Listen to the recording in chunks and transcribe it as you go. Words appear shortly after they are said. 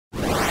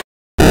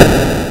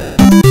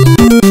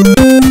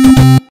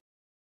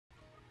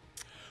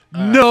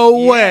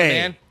No way.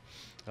 Man.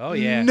 Oh,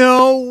 yeah.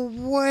 No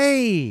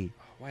way.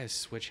 Why does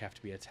switch have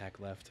to be attack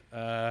left?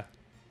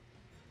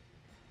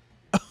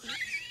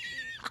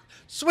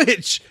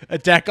 Switch.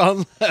 Attack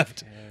on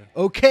left.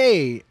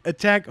 Okay.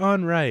 Attack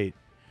on right.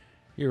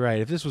 You're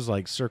right. If this was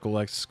like circle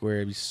X square,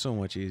 it'd be so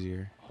much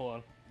easier. Hold on.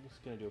 I'm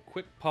just going to do a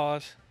quick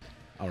pause.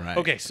 All right.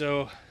 Okay,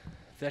 so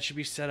that should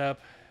be set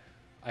up.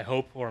 I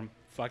hope, or I'm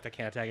fucked. I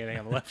can't attack anything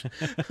on the left.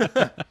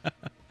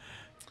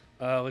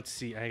 Let's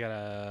see. I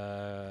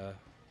gotta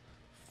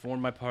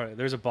form my part.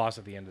 There's a boss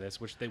at the end of this,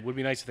 which would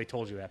be nice if they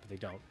told you that, but they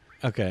don't.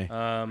 Okay.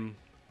 Um,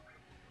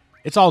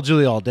 It's all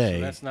Julie all day.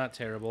 so that's not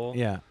terrible.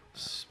 Yeah.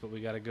 But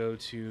we gotta go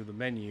to the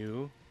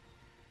menu.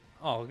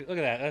 Oh, look at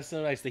that. That's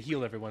so nice. They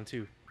heal everyone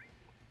too.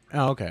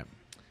 Oh, okay.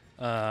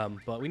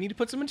 But we need to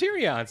put some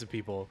materia on some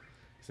people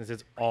since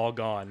it's all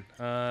gone.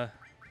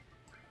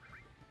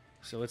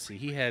 So let's see.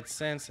 He had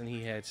sense and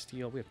he had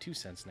steel. We have 2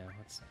 sense now.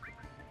 That's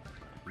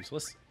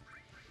useless.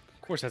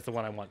 Of course, that's the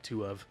one I want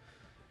 2 of.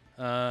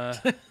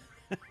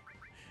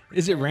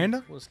 Is it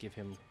random? We'll just give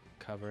him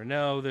cover.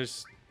 No,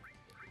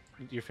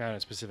 you're found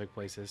in specific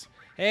places.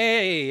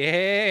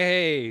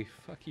 Hey!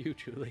 Fuck you,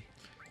 Julie.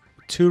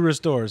 2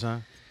 restores,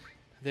 huh?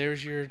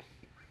 There's your.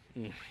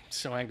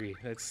 So angry.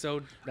 That was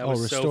so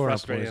restore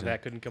frustrating poison.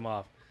 that couldn't come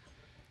off.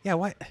 Yeah,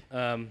 what?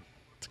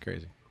 It's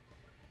crazy.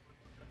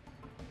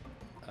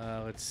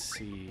 Let's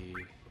see.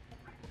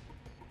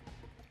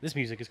 This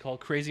music is called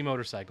Crazy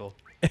Motorcycle.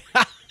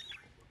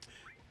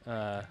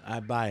 I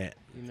buy it.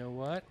 You know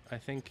what? I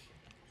think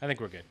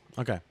we're good.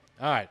 Okay.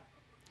 All right.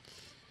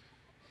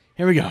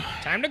 Here we go.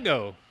 Time to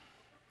go.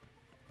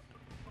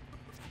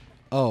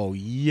 Oh,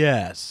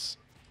 yes.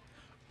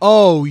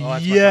 Oh, that's my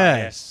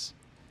yes.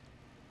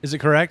 Is it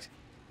correct?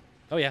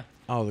 Oh yeah.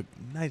 Oh,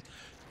 nice.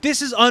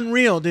 This is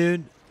unreal,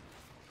 dude.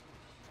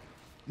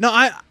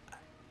 No,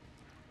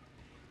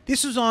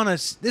 This was on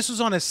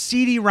a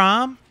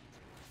CD-ROM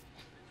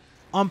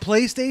on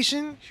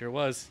PlayStation. Sure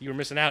was. You were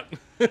missing out.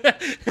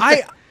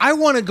 I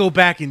want to go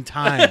back in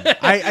time.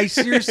 I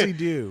seriously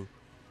do.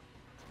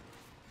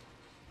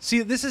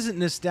 See, this isn't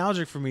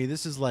nostalgic for me.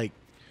 This is like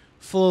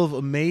full of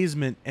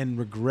amazement and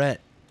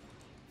regret.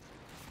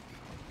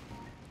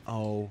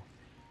 Oh.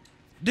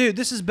 Dude,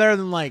 this is better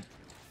than like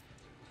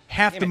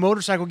half the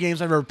motorcycle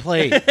games I've ever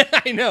played.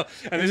 I know.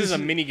 And this is a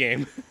mini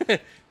game.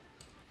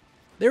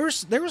 There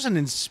was an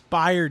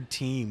inspired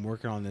team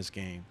working on this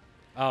game.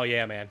 Oh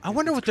yeah, man. I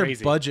wonder what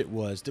crazy. their budget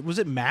was. Was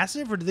it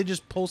massive, or did they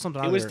just pull something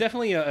out of It was there?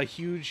 definitely a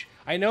huge.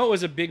 I know it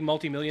was a big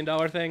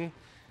multi-million-dollar thing.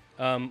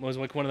 It was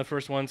like one of the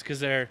first ones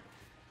because they're.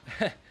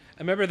 I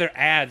remember their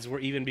ads were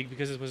even big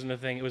because this wasn't a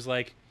thing. It was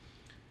like.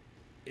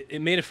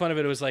 It made fun of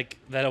it. It was like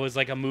that. It was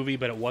like a movie,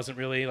 but it wasn't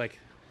really like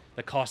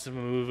the cost of a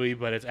movie,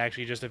 but it's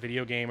actually just a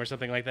video game or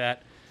something like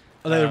that.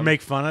 Oh, they would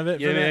make fun of it.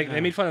 Yeah, for they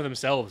that? made fun of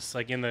themselves,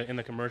 like in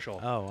the commercial.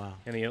 Oh wow.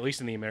 At least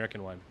in the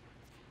American one.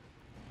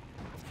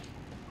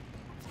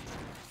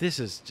 This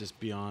is just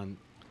beyond.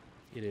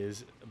 It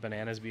is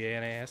bananas,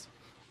 B-A-N-A-S.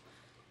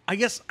 I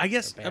guess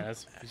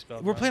Bananas, you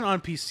spelled we're wrong. playing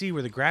on PC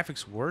where the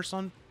graphics worse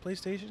on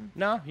PlayStation.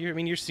 No,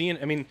 you're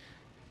seeing. I mean,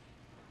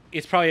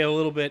 it's probably a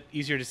little bit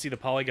easier to see the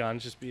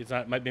polygons. It's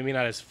not maybe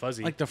not as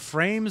fuzzy. Like the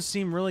frames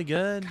seem really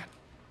good.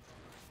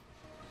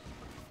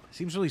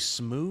 Seems really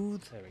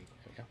smooth. There we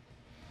go.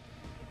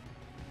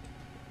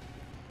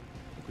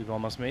 I think we've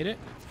almost made it.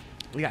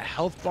 We got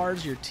health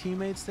bars, your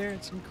teammates there.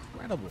 It's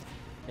incredible.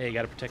 Hey, you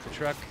got to protect the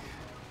truck.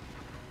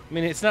 I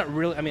mean, it's not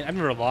really. I mean, I've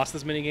never lost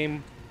this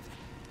minigame,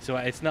 so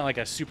it's not like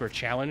a super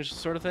challenge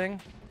sort of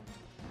thing.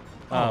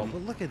 Oh,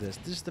 but look at this.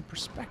 This is the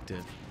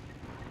perspective.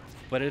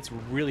 But it's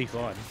really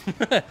fun.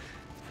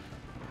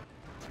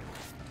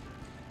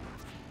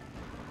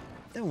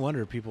 No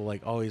wonder people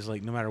like always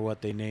like no matter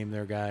what they name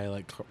their guy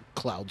like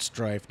Cloud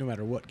Strife, no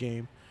matter what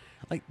game.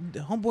 Like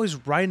the homeboy's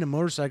riding a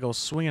motorcycle,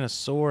 swinging a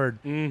sword,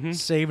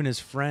 saving his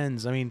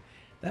friends. I mean,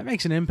 that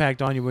makes an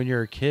impact on you when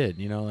you're a kid.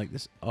 You know, like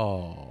this.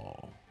 Oh.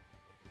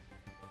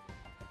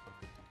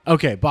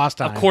 Okay, boss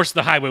time. Of course,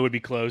 the highway would be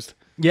closed.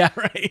 Yeah,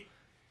 right.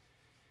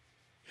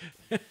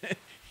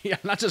 Yeah,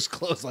 not just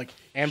close, like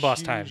And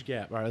boss time.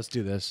 Gap. All right, let's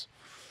do this.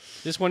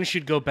 This one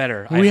should go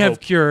better. We I have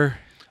hope. cure.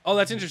 Oh,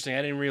 that's interesting.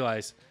 I didn't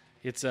realize.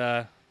 It's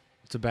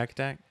It's a back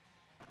attack.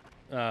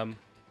 Oh.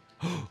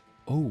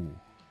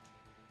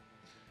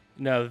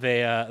 No, they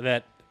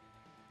that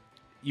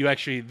you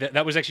actually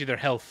that was actually their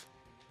health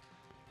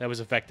that was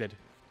affected.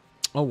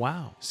 Oh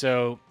wow.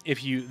 So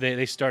if you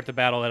they start the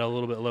battle at a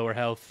little bit lower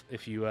health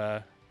if you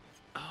Oh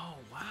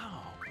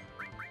wow.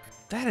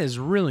 That is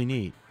really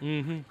neat.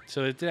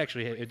 So it did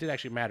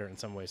actually matter in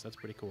some ways. That's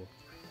pretty cool.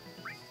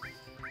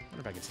 I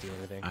wonder if I can steal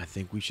anything. I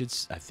think we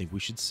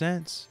should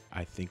sense.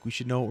 I think we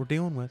should know what we're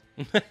dealing with.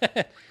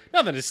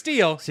 Nothing to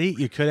steal. See,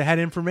 you could have had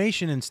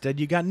information. Instead,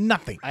 you got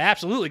nothing. I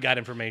absolutely got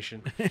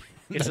information.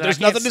 It's that There's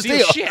I can't nothing to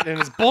steal. steal. Shit, and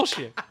it's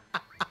bullshit.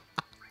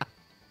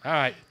 All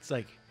right. It's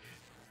like,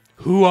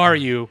 Who are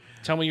you?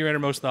 Tell me your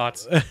innermost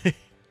thoughts.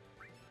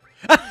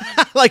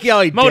 like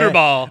how he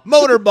Motorball.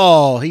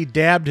 Motorball. He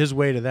dabbed his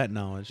way to that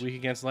knowledge. Weak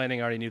against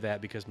lightning. I already knew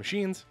that because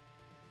machines.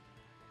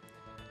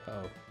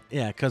 Oh.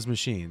 Yeah, because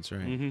machines,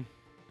 right? Mm-hmm.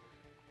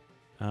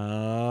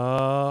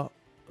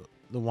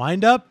 The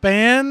wind up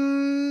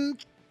and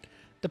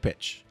the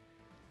pitch.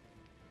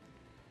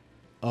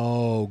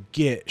 Oh,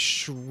 get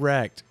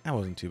Shrek'd. That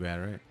wasn't too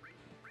bad,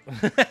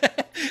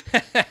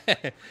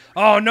 right?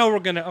 Oh no, we're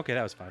gonna. Okay,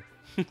 that was fine.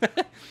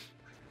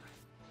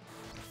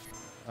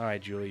 All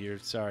right, Julie, you're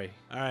sorry.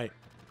 All right.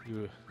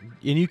 You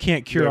And you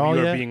can't cure all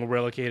you are yet? being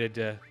relocated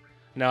to.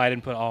 No, I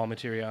didn't put all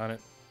materia on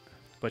it,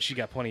 but she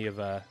got plenty of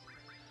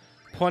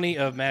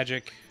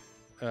magic,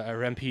 or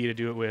MP to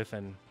do it with,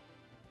 and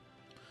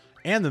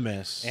And the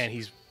miss.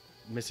 he's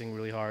missing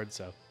really hard.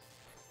 So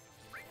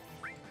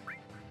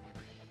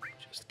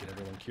just get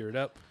everyone cured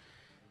up,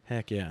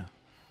 Heck yeah.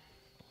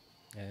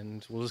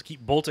 and we'll just keep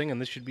bolting, and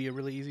this should be a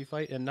really easy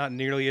fight, and not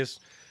nearly as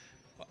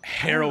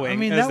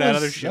harrowing as that that was,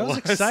 other shit that was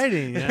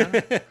exciting.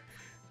 Yeah.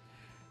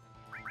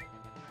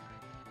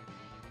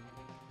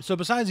 So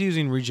besides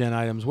using regen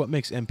items, what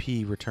makes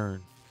MP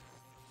return?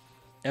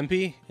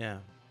 MP, Yeah.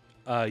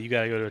 you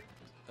gotta go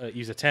to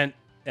use a tent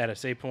at a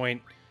save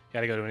point. You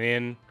gotta go to an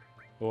inn,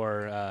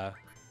 or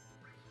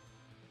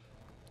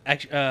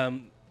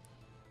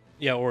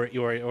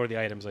or the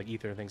items like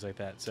ether and things like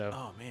that. So,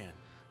 Oh man.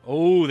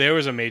 oh, there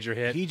was a major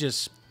hit. He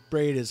just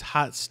sprayed his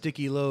hot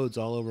sticky loads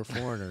all over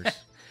foreigners.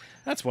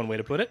 That's one way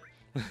to put it.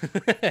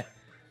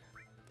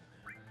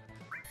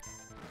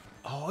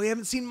 Oh, we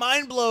haven't seen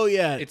Mind Blow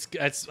yet.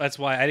 That's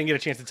why I didn't get a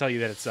chance to tell you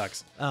that it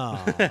sucks.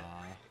 Oh.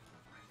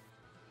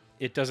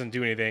 It doesn't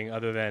do anything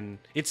other than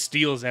it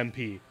steals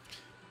MP.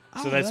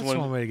 So that's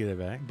one way to get it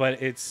back. But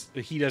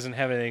he doesn't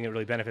have anything that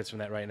really benefits from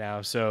that right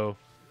now. So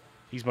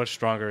he's much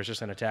stronger. It's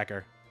just an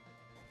attacker.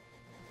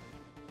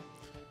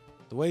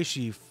 The way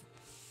she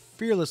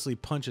fearlessly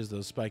punches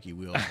those spiky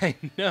wheels I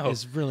know.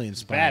 is really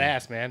inspiring.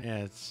 Badass, man. Yeah,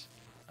 it's.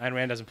 Ayn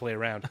Rand doesn't play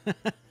around.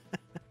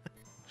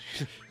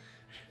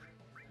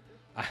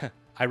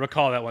 I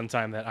recall that one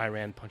time that Ayn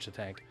Rand punched a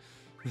tank.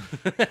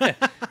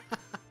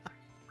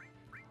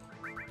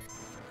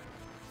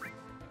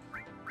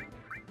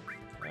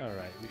 All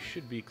right, we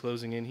should be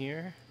closing in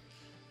here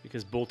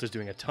because Bolt is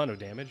doing a ton of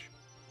damage.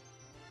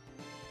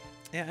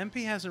 Yeah,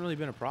 MP hasn't really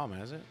been a problem,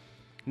 has it?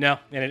 No,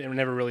 and it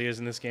never really is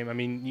in this game. I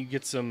mean, you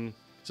get some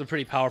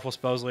pretty powerful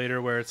spells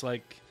later where it's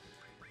like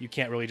you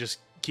can't really just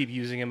keep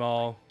using them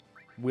all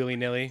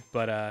willy-nilly,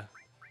 but all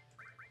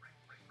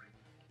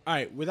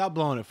right, without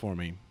blowing it for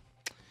me.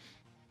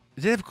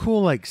 Does it have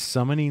cool like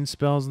summoning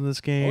spells in this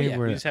game? oh yeah,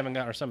 we just haven't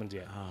got our summons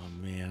yet. Oh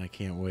man, I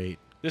can't wait.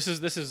 This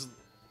is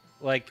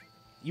like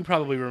you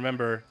probably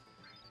remember,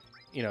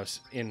 you know,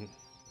 in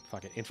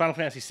Final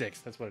Fantasy VI.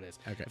 That's what it is.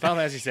 Okay. Final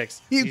Fantasy VI.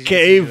 You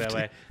caved. That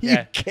way. You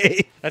Yeah,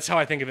 caved. that's how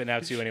I think of it now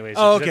too. Anyways.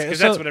 Oh, okay. Because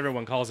So- that's what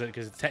everyone calls it.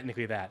 Because it's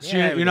technically that. So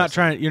Yeah, you're not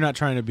trying. You're not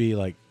trying to be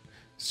like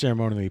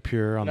ceremonially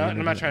pure on No, the I'm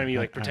internet? not trying to be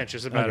like Alright,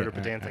 pretentious okay, about it or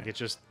alright, pedantic. alright. It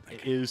just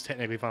it is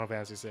technically Final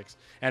Fantasy VI,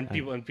 and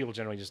people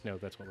generally just know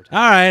that's what we're talking.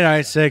 All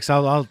right, 6.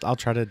 I'll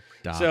try to.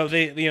 Dock. So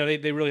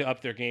they really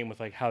upped their game with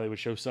like how they would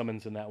show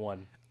summons in that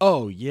one.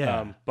 Oh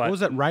yeah. But- what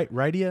was that?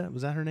 Rydia?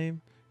 Was that her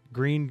name?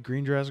 Green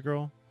dress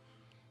girl.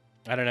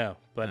 I don't know,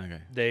 but Okay.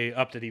 they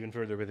upped it even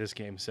further with this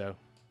game. So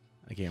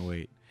I can't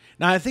wait.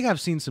 Now I think I've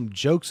seen some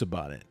jokes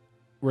about it,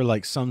 where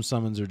like some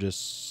summons are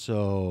just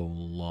so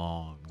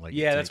long. Like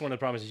yeah, that's one of the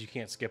problems is you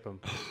can't skip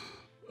them.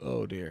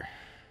 Oh dear.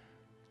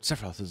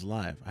 Sephiroth is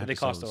alive. I have They to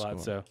settle cost a the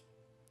lot, score. so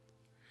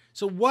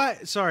So why?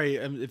 Sorry,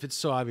 if it's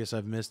so obvious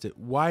I've missed it.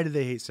 Why do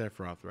they hate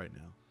Sephiroth right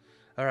now?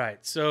 all right.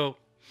 So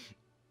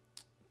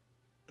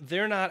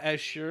they're not as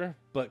sure,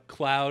 but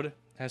Cloud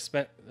has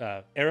spent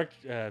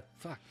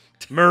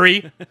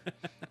Murray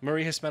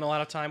has spent a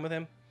lot of time with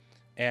him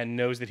and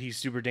knows that he's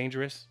super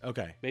dangerous,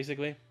 Okay.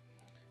 basically.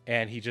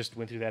 And he just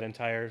went through that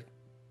entire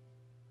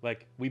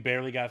we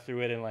barely got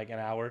through it in like an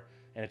hour,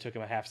 and it took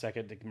him a half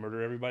second to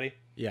murder everybody.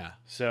 Yeah.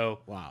 So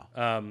Wow.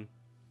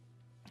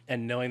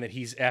 and knowing that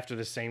he's after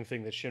the same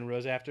thing that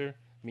Shinra's after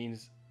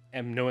means,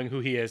 and knowing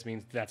who he is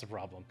means that's a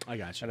problem. I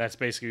got you. And that's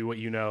basically what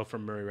you know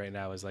from Murray right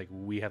now is like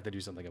we have to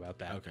do something about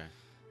that. Okay.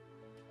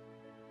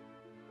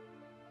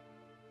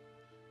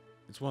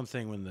 It's one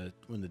thing when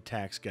the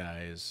tax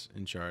guy is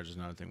in charge. It's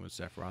another thing when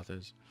Sephiroth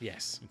is.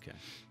 Yes. Okay.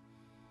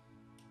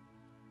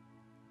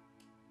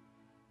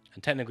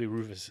 And technically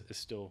Rufus is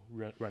still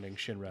running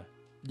Shinra.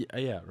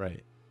 Yeah.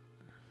 Right.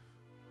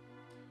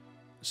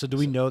 So do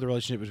we know the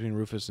relationship between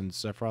Rufus and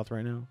Sephiroth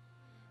right now?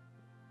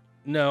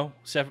 No,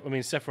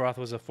 Sephiroth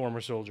was a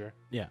former soldier,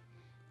 Yeah.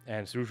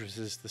 and Rufus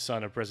is the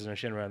son of President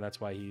Shinra, and that's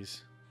why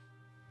he's.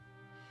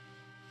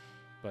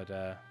 But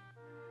I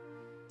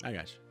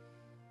got you.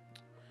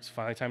 it's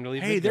finally time to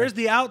leave. Hey, Midgar. there's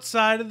the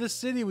outside of the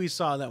city we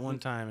saw that one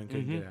time and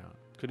couldn't get out.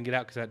 Couldn't get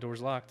out because that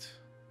door's locked.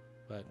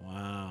 But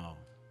Wow.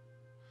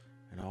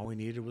 And all we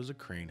needed was a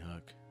crane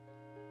hook.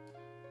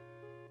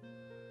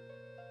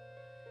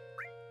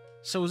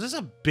 So is this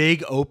a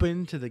big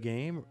open to the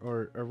game,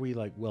 or are we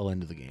like well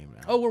into the game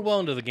now? we're well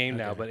into the game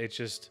now, Okay. but it's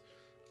just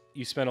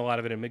you spent a lot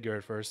of it in Midgar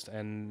at first,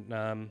 and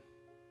so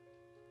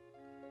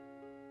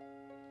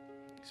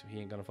he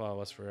ain't gonna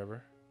follow us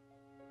forever.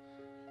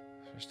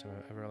 First time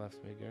I've ever left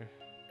Midgar.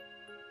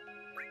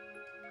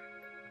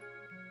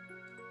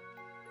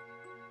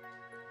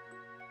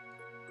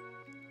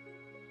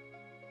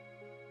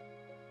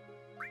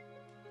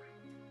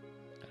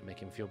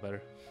 Make him feel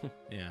better.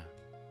 Yeah.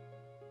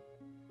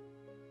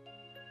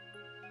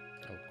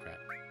 Oh, crap.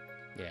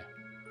 Yeah.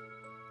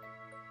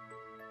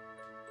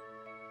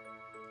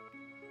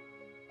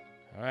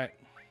 All right.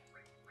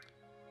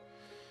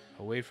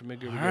 Away from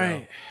Edgar we All go.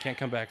 right. Can't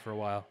come back for a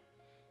while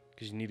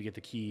because you need to get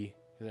the key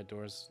because that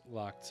door's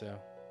locked. So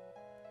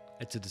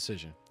It's a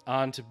decision.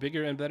 on to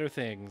bigger and better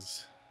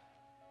things.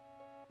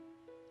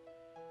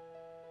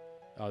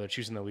 Oh, they're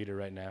choosing the leader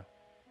right now.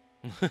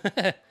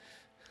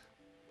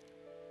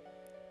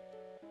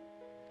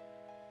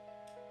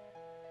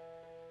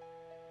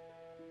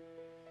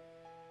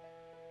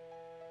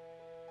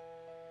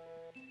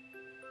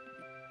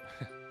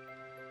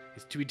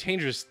 It's too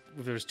dangerous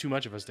if there's too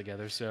much of us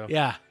together. So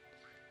Yeah.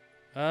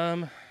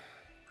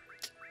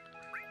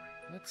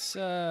 let's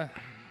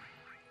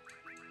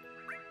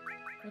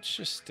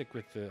just stick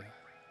with the.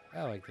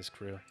 I like this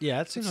crew.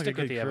 Yeah, it seems Let's like stick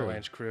a with good the crew.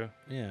 Avalanche crew.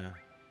 Yeah.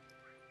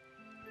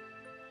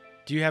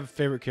 Do you have a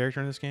favorite character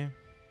in this game?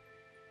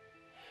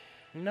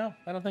 No,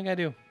 I don't think I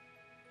do.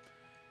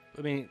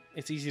 I mean,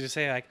 it's easy to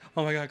say like,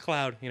 "Oh my God,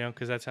 Cloud," you know,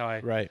 because that's how I.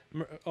 Right.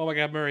 Oh my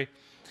God, Murray.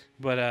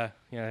 But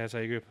yeah, that's how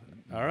you group.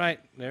 All right,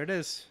 there it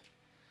is.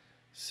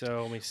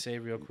 So let me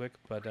save real quick.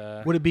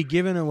 But Would it be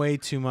giving away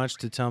too much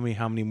to tell me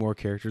how many more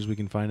characters we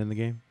can find in the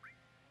game?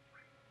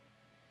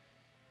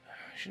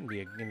 shouldn't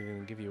be anything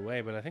to give you away.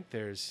 But I think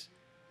there's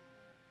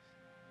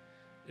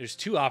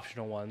 2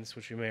 optional ones,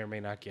 which you may or may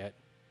not get.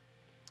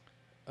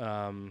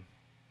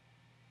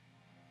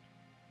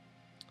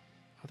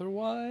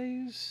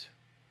 Otherwise,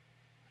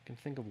 I can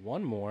think of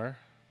 1 more.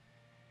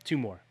 2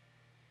 more.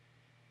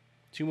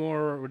 2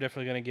 more we're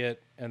definitely going to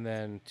get, and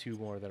then 2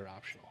 more that are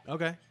optional.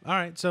 Okay. All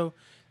right. So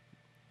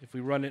If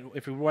we run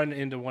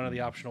into one of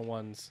the optional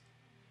ones.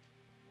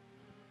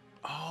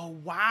 oh,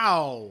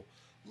 wow.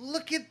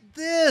 Look at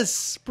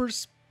this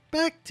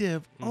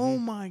perspective. Oh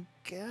my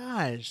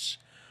gosh.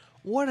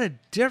 What a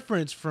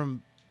difference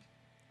from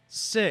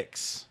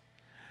 6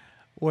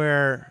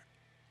 where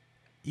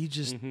you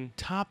just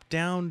top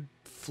down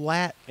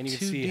flat And you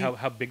can see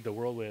how big the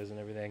world is and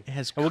everything. It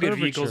has and we'll get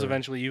vehicles curvature.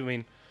 eventually.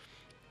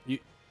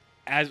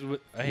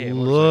 Hey,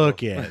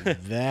 Look motorcycle.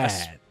 at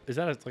that. Is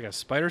that like a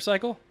spider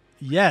cycle?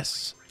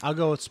 Yes. I'll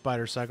go with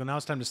Spider Cycle. Now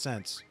it's time to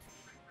sense.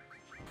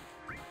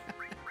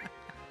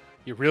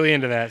 You're really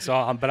into that,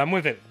 so but I'm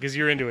with it because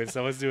you're into it.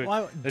 So let's do it.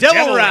 Well, The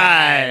Devil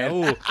Ride!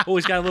 Oh,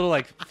 he's got a little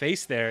like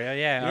face there.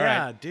 Yeah. All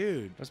Yeah, right.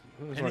 dude. Let's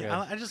And work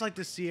on it. I just like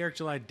to see Eric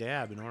July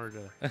dab in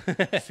order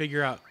to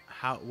figure out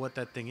what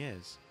that thing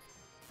is.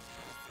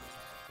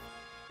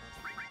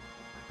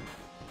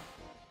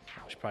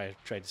 I should probably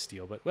try to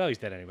steal, but well, he's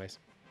dead anyways.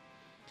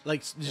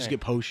 Like just Yeah. get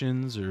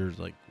potions or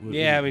like.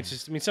 Yeah, I mean,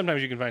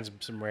 sometimes you can find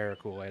some rare,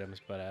 cool items,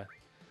 but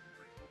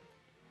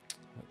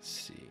let's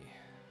see.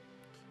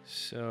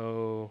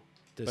 So,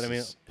 This but I mean,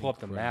 is pull up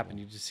the map incredible. and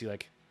you just see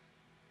like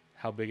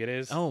how big it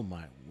is. Oh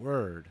my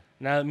word!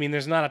 Now, I mean,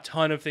 there's not a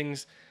ton of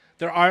things.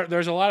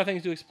 There's a lot of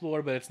things to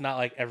explore, but it's not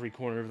like every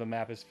corner of the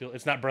map is filled.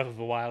 It's not Breath of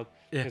the Wild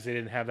Yeah. because they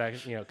didn't have that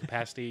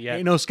capacity yet.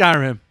 Ain't no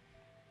Skyrim.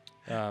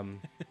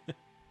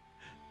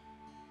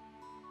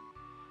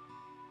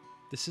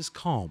 This is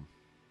Calm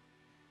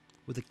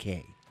with a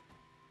K.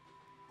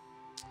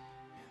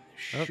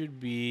 Should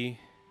be.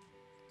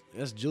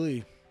 That's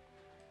Julie.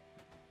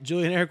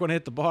 Julie and Eric want to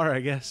hit the bar, I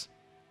guess.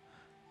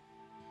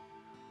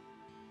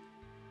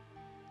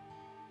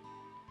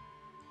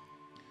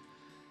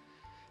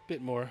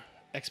 Bit more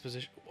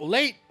exposition.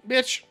 Late,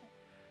 bitch.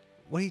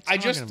 What are you I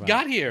talking just about?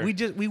 got here.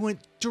 We went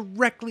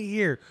directly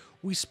here.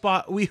 We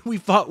fought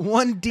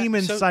one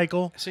demon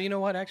cycle. So you know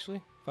what?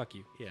 Actually, fuck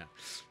you. Yeah.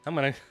 I'm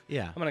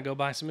Yeah. gonna go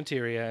buy some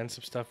materia and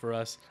some stuff for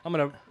us. I'm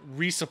gonna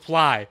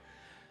resupply,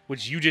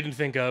 which you didn't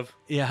think of.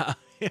 Yeah.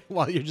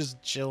 While you're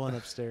just chilling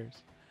upstairs.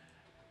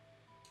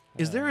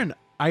 Is there an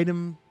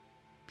item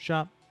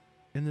shop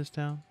in this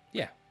town?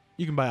 Yeah.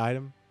 You can buy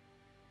item.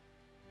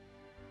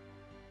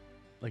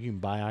 Like you can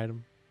buy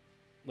item.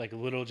 Like a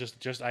little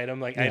just item,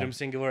 like Yeah. item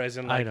singular, as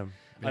in like Item.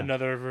 Yeah.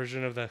 another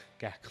version of the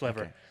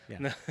clever. Okay.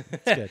 Yeah.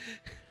 That's good.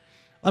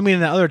 I mean, in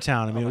that other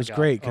town, I mean, Oh it my was God.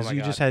 great Oh because my you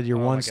God. just had your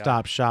Oh my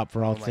one-stop shop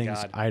for all Oh my things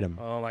God. item.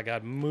 Oh my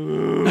God,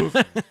 move!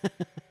 All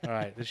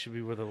right, this should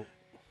be where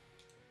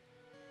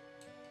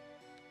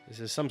this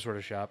is some sort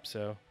of shop.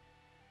 So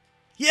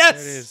Yes.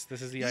 there it is.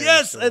 This is the item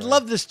Yes, I store.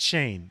 love this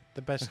chain.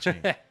 The best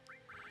chain. I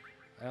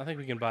don't think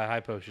we can buy high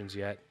potions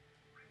yet.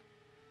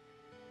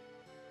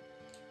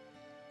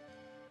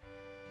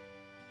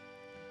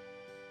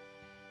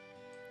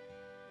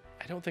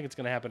 I don't think it's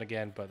going to happen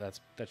again, but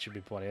that should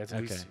be plenty. That's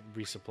at least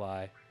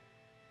resupply.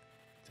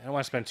 I don't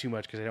want to spend too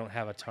much because I don't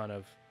have a ton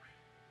of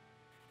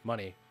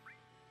money.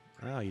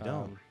 Oh, you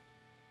don't.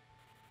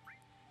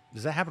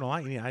 Does that happen a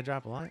lot? You need eye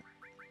drop a lot?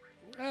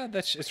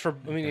 It's for.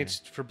 I mean, it's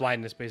for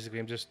blindness basically.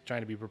 I'm just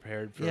trying to be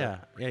prepared for. Yeah.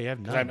 Yeah, you have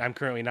Because none. I'm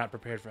currently not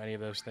prepared for any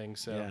of those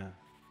things. So Yeah.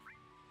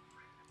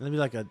 It'll be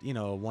like a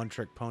a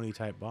one-trick pony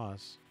type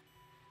boss.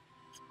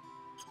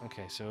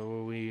 okay,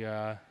 so we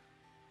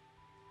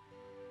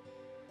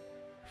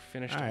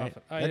finished All right. off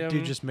an item. That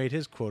dude just made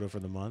his quota for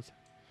the month.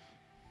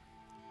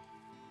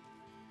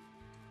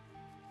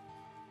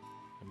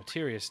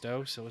 materia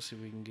stove, so let's see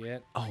what we can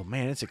get. Oh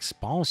man, it's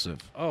explosive.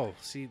 Oh,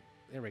 see,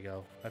 there we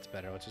go. That's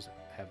better. Let's just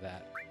have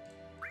that.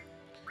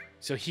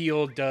 So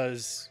heal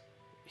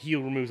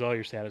removes all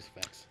your status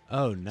effects.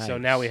 Oh, nice. So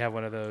now we have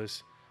one of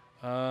those.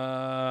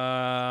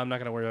 I'm not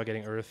gonna worry about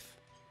getting earth.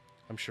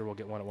 I'm sure we'll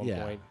get one at one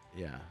point.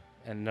 Yeah.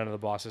 And none of the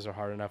bosses are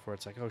hard enough where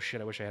it's like, oh shit,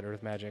 I wish I had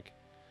earth magic.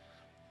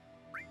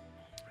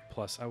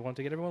 Plus, I want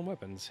to get everyone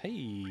weapons. Hey,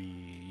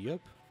 yup.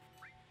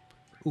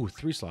 Ooh,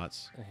 3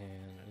 slots.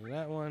 And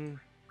that one.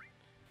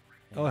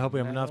 Oh, I hope we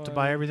have enough to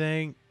buy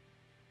everything.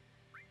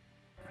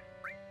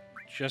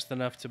 Just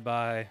enough to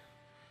buy.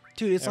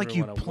 Dude, it's like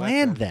you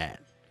planned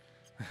that.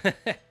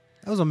 That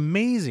was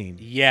amazing.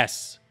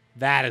 Yes,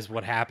 that is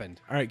what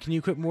happened. All right, can you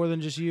equip more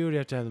than just you, or do you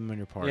have to have them in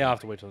your party? Yeah, I'll have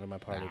to wait till they're in my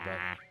party, but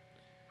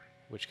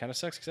which kind of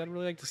sucks because I'd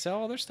really like to sell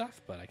all their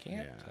stuff, but I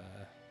can't.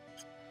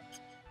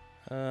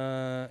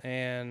 Yeah.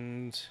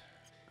 And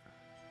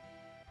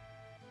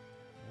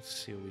let's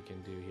see what we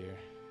can do here.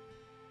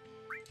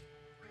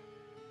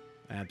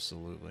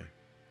 Absolutely.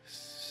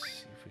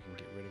 See if we can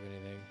get rid of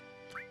anything.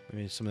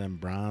 Maybe some of them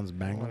bronze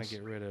bangles. I want to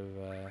get rid of.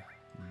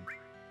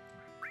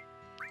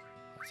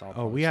 That's all.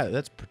 Oh,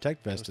 that's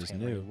Protect Vest is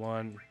new.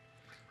 One.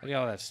 I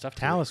got all that stuff.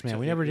 Talisman.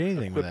 We never did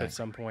anything with that. At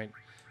some point,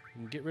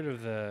 you can get rid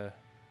of the.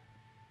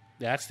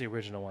 That's the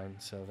original one,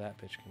 so that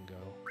bitch can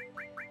go.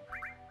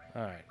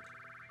 All right.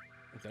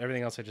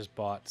 Everything else I just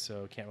bought,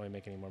 so can't really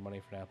make any more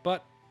money for now.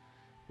 But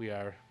we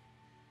are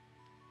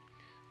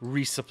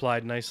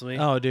resupplied nicely.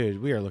 Oh,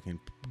 dude, we are looking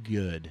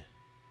good.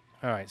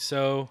 All right,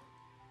 so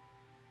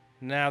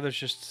now there's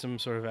just some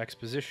sort of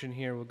exposition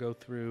here we'll go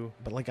through.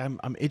 But like, I'm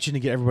itching to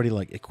get everybody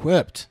like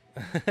equipped.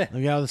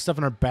 We got all the stuff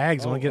in our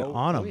bags. I want to get it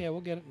on them. Oh yeah,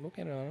 we'll get it. We'll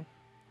get it on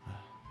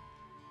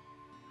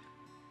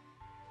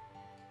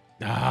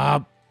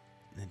them.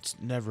 It's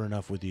never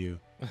enough with you.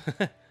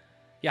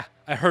 Yeah,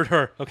 I heard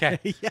her. Okay.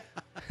 Yeah.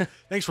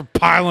 Thanks for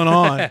piling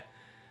on.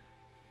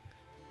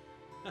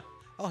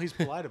 Oh, he's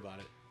polite about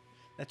it.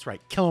 That's right.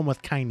 Kill him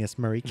with kindness,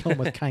 Murray. Kill him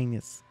with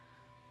kindness.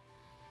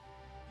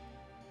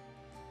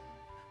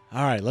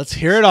 All right, let's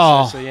hear it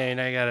all. So yeah,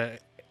 now you gotta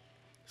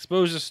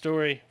expose the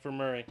story for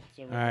Murray.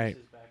 So all right,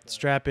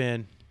 strap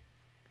in.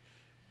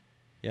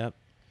 Yep.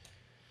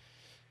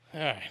 All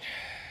right.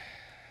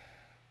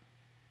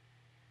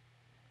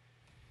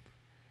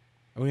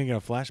 Are we gonna get a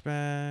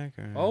flashback?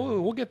 Or? Oh,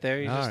 we'll get there.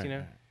 You just, right. you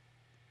know.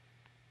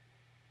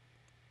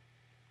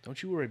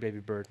 Don't you worry, baby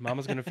bird.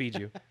 Mama's gonna feed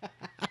you.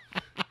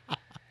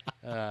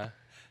 He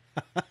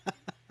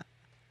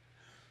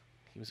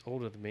was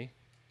older than me.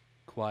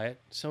 Quiet.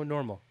 So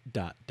normal. ...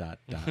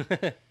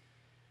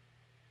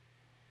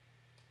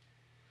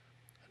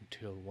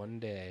 Until one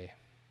day.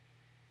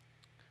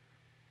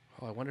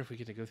 Oh, I wonder if we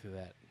get to go through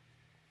that.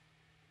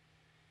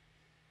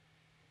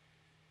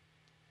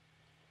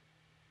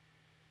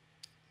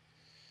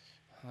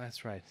 Oh,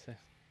 that's right. They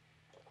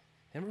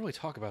never really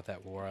talk about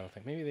that war, I don't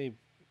think. Maybe they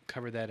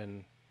covered that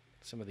in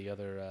some of the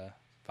other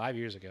 5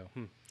 years ago.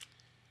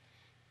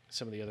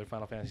 Some of the other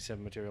Final Fantasy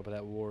VII material, but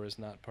that war is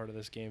not part of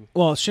this game.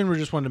 Well, Shinra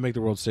just wanted to make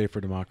the world safe for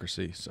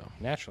democracy, so.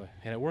 Naturally.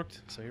 And it worked,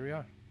 so here we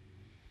are.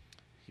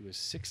 He was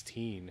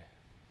 16.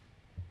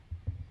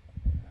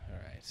 All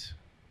right.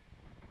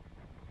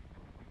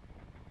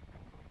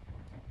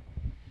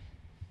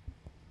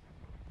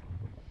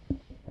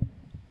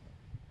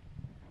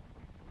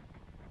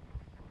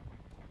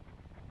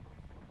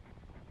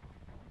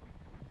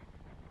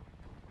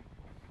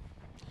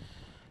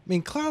 I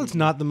mean, Cloud's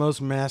not the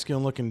most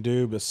masculine-looking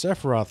dude, but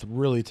Sephiroth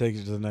really takes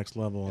it to the next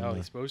level. Oh,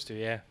 he's supposed to,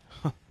 yeah.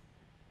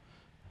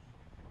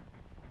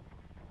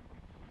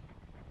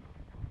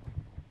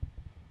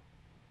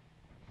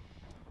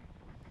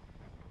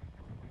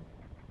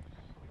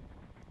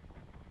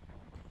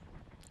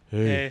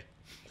 Hey.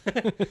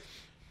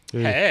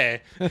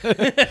 Hey.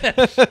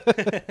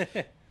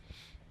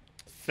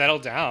 Settle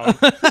down.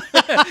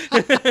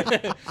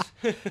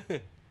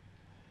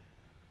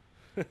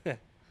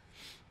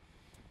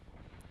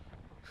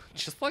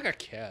 Just like a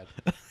kid.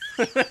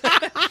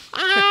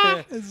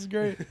 This is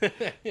great.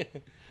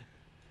 It's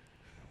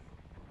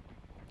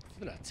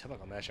not a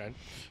typical mission.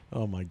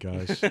 Oh my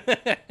gosh.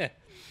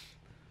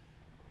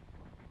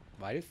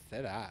 Why do you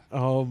say that?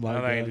 Oh my god.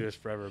 I don't think I can do this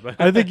forever, but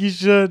I think you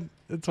should.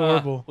 It's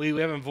horrible. We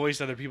haven't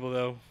voiced other people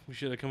though. We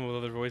should have come up with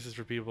other voices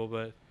for people,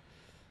 but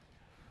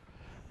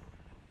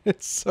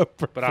it's so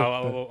perfect. But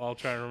I'll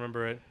try and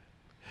remember it.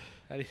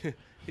 How do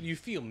you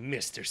feel,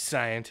 Mr.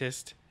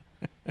 Scientist?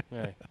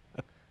 Right.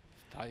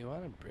 Thought you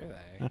wanted to breathe.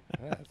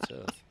 That's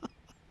just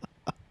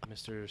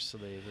Mr.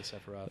 Slave the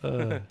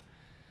Sephiroth.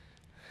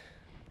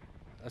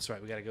 That's right.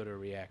 We got to go to a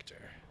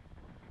reactor.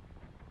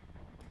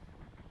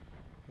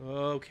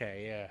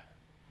 Okay, yeah.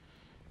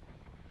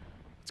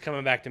 It's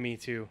coming back to me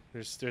too.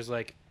 There's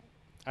like,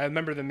 I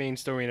remember the main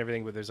story and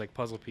everything, but there's like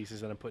puzzle pieces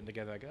that I'm putting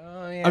together. Like,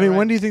 oh yeah. I mean, right.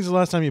 when do you think's the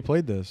last time you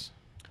played this?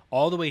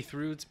 All the way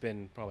through, it's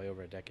been probably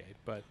over a decade.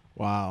 But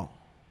wow.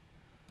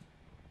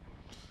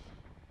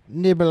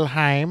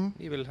 Nibelheim.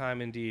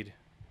 Nibelheim, indeed.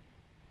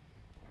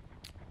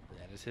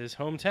 That is his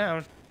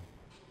hometown.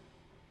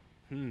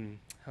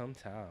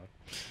 Hometown.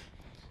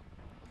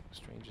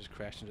 Strange just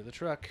crashed into the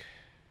truck.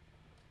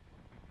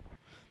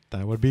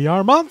 That would be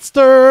our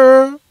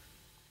monster.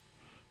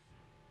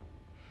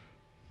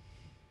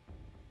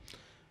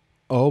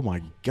 Oh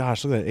my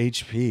gosh, look at that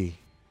HP.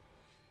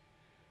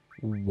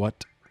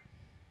 What?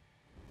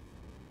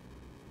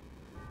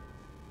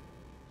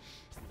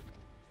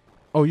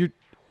 Oh, you're...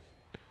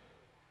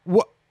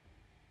 What?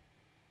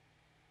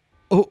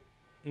 Oh.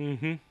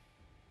 Mm-hmm.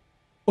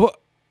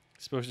 What?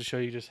 It's supposed to show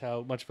you just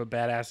how much of a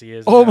badass he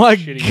is. Oh and how my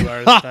shitty you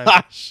are this time.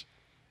 gosh.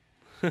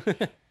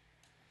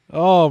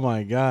 Oh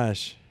my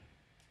gosh.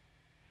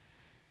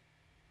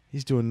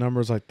 He's doing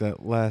numbers like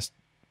that last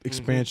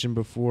expansion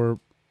before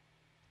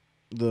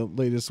the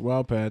latest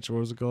WoW patch. What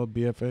was it called?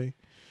 BFA?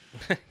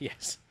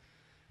 Yes.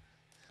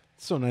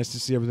 It's so nice to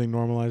see everything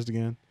normalized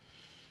again.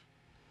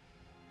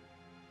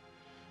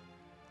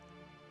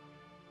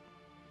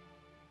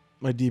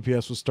 My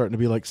DPS was starting to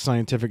be like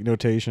scientific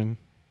notation.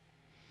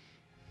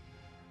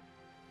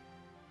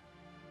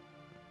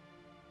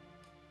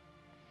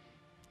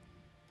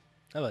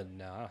 Oh,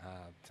 no.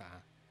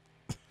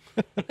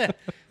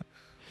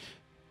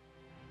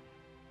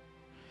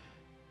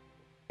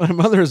 My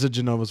mother is a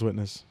Jehovah's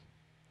Witness.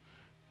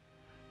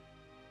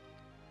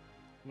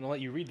 I'm going to let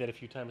you read that a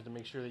few times to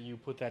make sure that you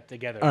put that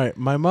together. All right.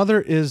 My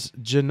mother is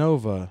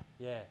Genova.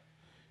 Yeah.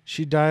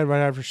 She died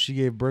right after she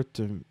gave birth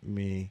to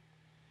me.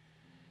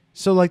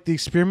 So, like, the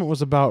experiment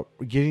was about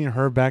getting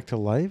her back to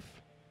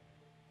life?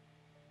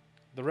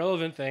 The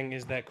relevant thing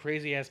is that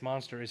crazy-ass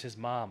monster is his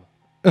mom.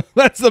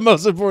 That's the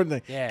most important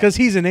thing. Yeah. Because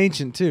he's an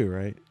ancient, too,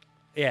 right?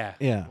 Yeah.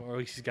 Yeah. Or at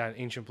least he's got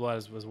ancient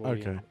blood, was what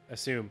we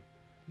assume.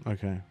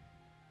 Okay.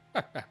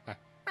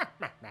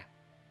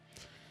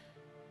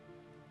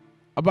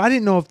 But I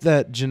didn't know if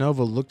that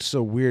Genova looked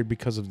so weird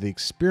because of the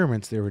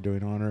experiments they were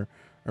doing on her,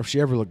 or if she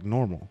ever looked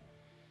normal.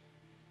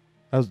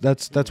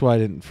 That's why I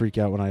didn't freak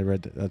out when I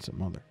read that. That's a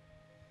mother.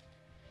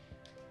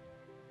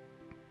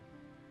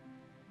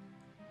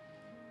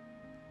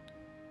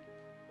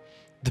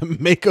 The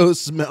Mako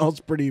smells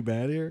pretty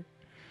bad here.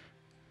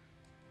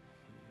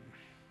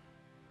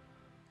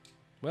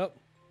 Well,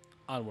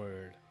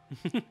 onward.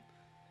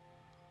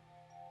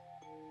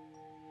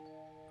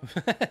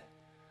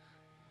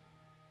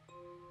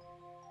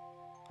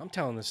 I'm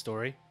telling this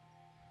story.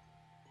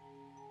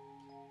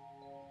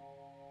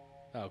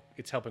 Oh,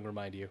 it's helping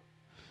remind you.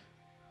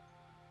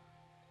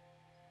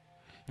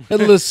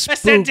 Headless spook.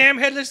 That's that damn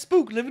headless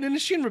spook living in the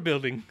Shinra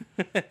building.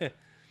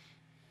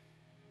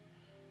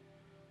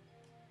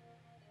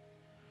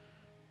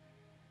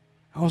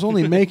 I was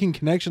only making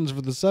connections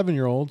for the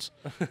 7-year-olds.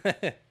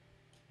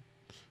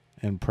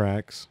 And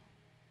Prax.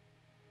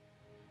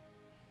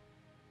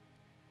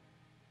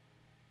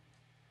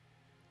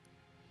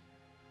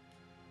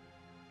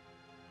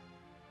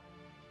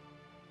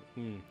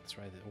 That's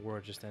right. The war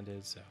just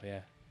ended, so yeah.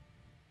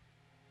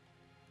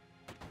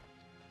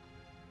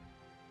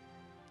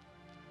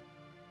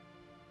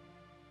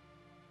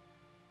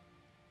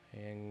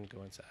 And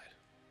go inside.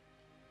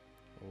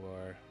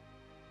 Or...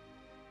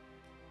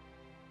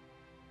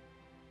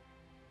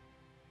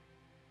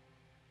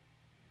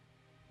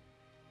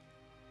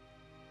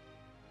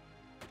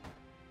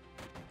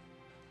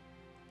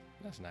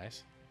 That's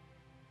nice.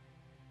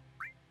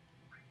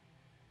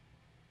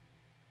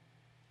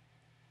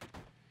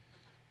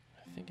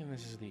 I'm thinking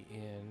this is the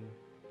inn.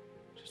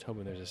 Just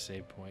hoping there's a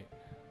save point.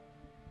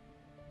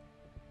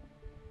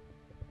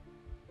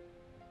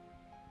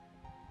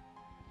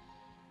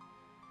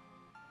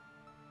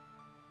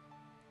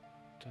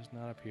 Does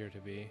not appear to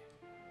be.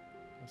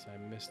 Unless I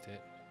missed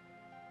it.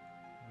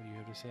 What do you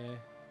have to say?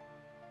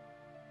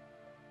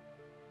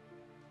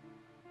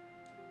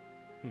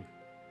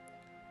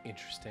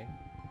 Interesting.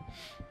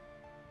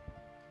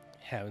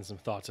 Having some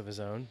thoughts of his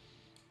own.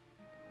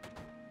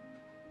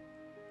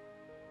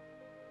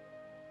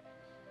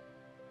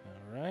 All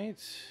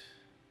right.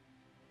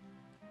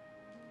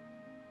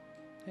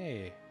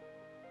 Hey.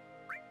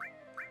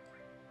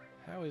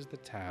 How is the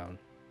town?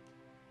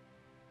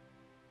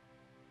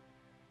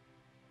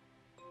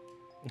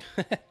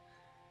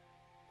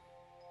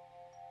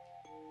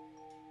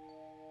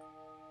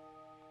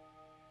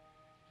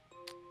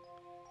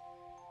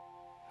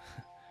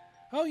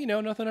 Oh,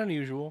 nothing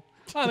unusual.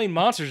 I mean,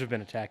 monsters have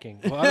been attacking.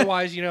 Well,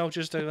 otherwise,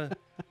 just a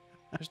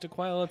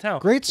quiet little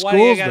town. Great schools, what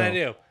do you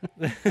gotta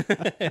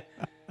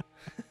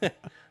do?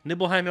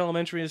 Nibelheim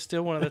Elementary is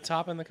still one of the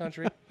top in the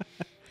country.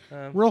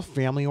 Real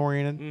family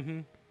oriented. Mm-hmm.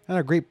 Had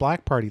a great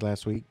black party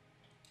last week.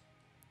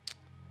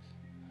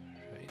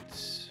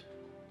 Right.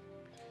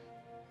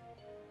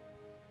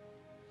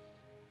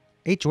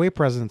 HOA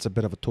president's a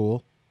bit of a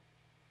tool.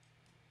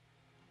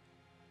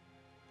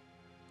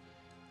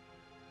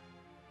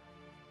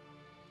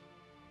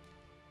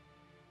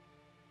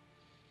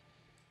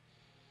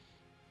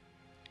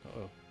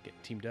 Uh-oh, getting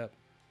teamed up.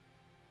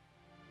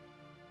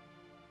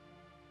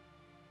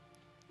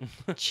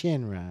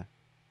 Shinra.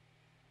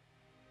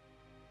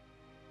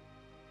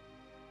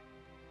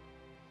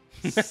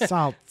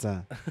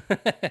 Salsa.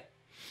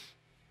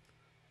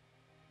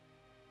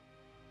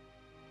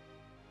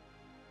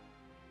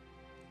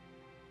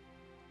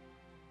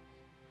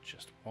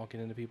 Just walking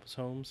into people's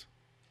homes.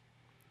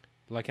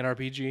 Like an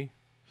RPG.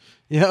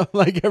 Yeah,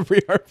 like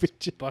every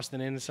RPG. Busting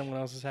into someone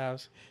else's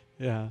house.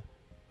 Yeah.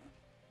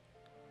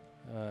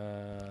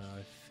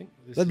 I think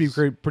this That'd be is...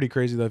 pretty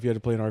crazy, though, if you had to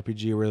play an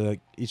RPG where, like,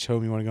 each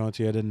home you want to go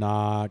into, you had to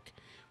knock,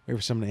 wait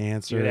for someone to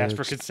answer. You would ask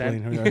for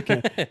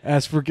consent.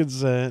 Ask for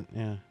consent,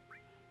 yeah.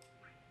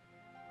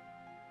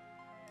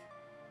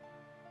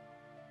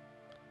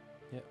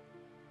 Yep.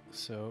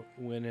 So,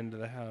 went into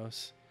the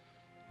house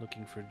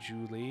looking for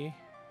Julie.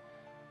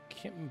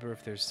 Can't remember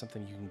if there's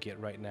something you can get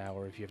right now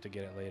or if you have to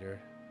get it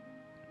later.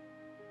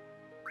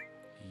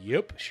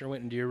 Yep. Sure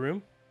went into your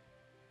room.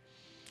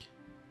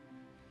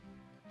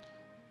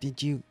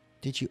 Did you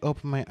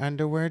open my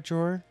underwear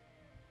drawer?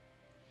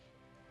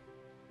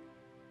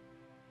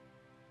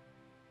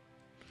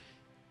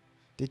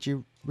 Did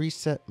you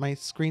reset my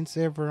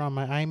screensaver on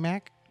my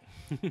iMac?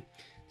 Did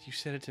you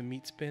set it to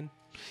meat spin?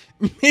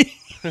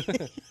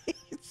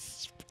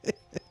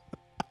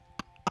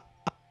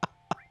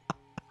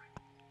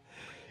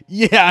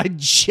 Yeah, I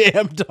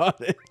jammed on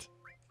it.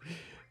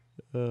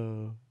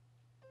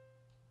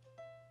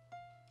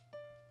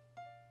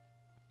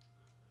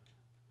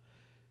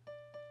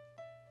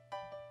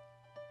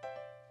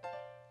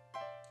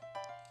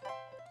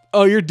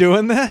 Oh, you're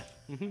doing that?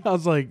 Mm-hmm. I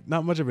was like,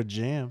 not much of a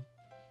jam.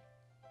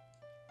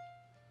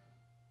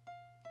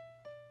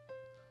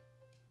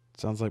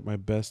 Sounds like my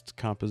best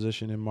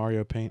composition in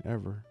Mario Paint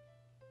ever.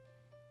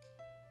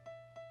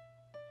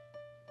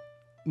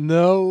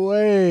 No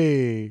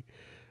way.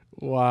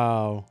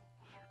 Wow.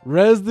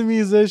 Rez the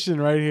musician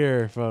right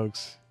here,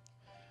 folks.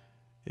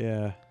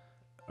 Yeah.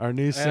 Our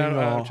new single.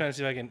 I'm trying to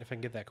see if I can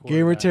get that chord.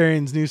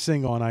 Gamertarian's new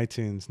single on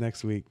iTunes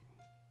next week.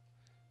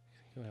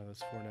 You have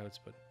those 4 notes,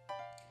 but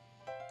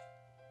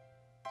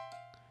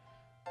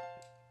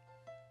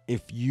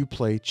If you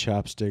play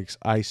chopsticks,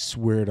 I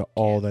swear to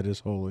all that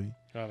is holy.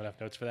 I don't have enough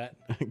notes for that.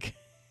 Okay.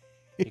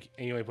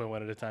 And you only play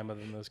one at a time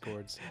other than those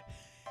chords.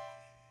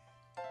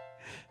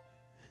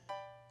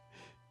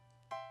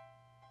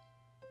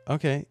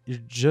 Okay, you're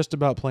just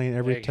about playing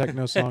every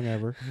techno song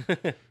ever.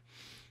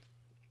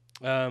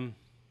 Here's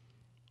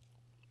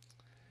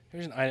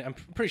an item. I'm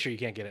pretty sure you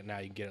can't get it now.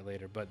 You can get it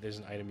later, but there's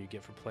an item you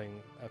get for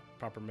playing a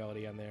proper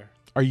melody on there.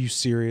 Are you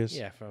serious?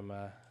 Yeah, from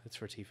it's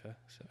for Tifa.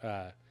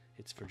 So,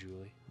 it's for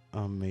Julie.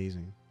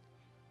 Amazing.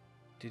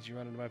 Did you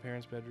run into my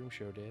parents' bedroom?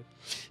 Sure did.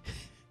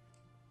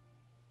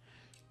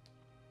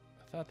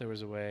 I thought there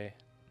was a way.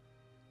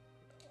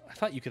 I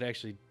thought you could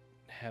actually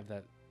have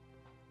that.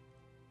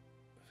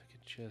 If I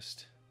could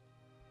just.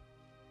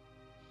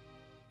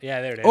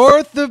 Yeah, there it is.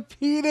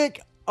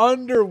 Orthopedic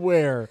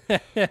underwear.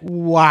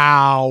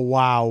 Wow.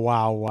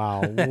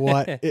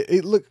 What?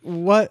 It look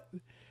what?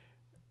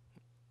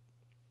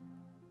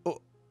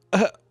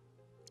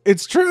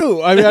 It's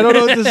true. I mean, I don't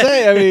know what to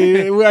say. I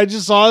mean, I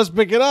just saw us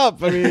pick it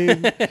up. I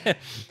mean,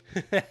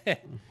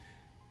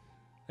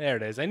 there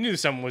it is. I knew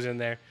someone was in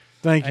there.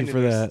 Thank you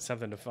for that.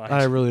 Something to find.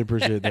 I really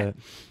appreciate that.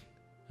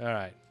 All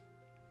right.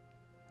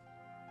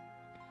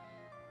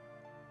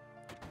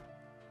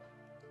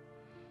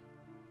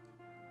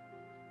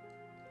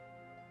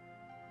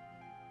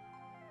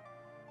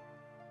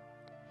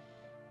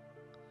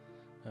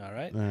 All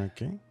right.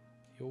 Okay.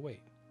 You'll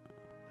wait.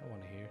 I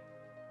want to hear.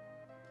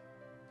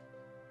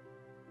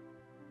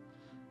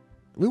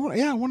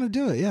 I want to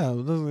do it. Yeah,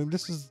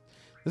 this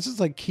is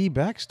like key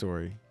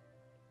backstory.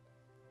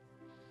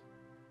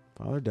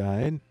 Father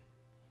died.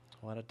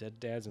 A lot of dead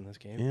dads in this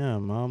game. Yeah,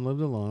 mom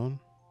lived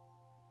alone.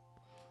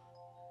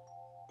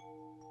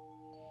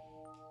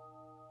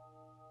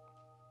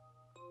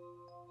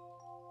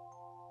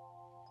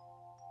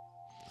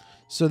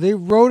 So they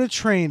rode a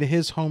train to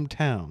his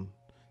hometown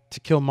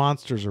to kill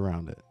monsters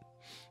around it.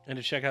 And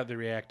to check out the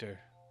reactor.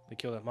 They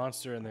kill that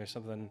monster, and there's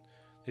something.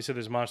 They said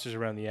there's monsters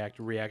around the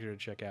reactor to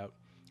check out.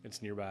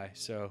 It's nearby.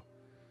 So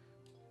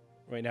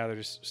right now they're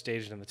just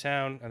staged in the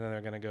town, and then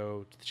they're going to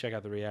go check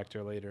out the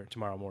reactor later,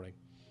 tomorrow morning.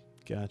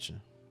 Gotcha.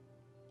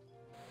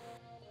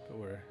 But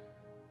we're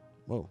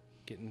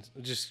getting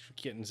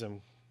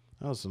some.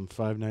 That was some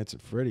Five Nights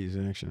at Freddy's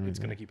action. It's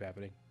going to keep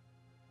happening.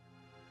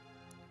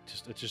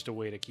 It's just a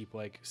way to keep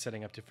like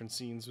setting up different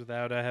scenes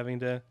without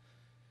having to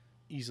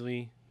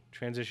easily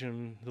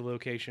transition the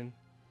location.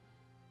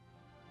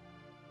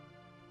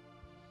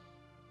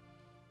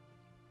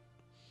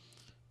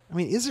 I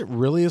mean, is it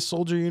really a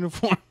soldier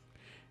uniform?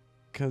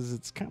 Because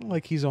it's kind of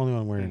like he's the only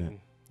one wearing it.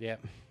 Yeah.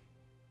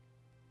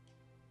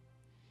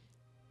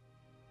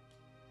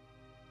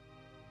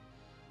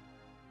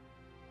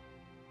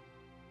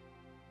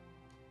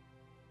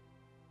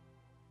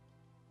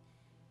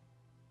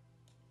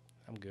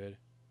 I'm good.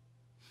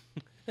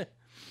 Fuck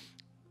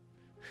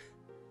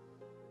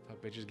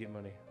bitches get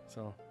money.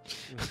 So,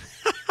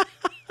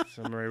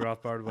 some Murray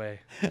Rothbard way.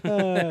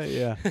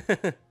 Yeah.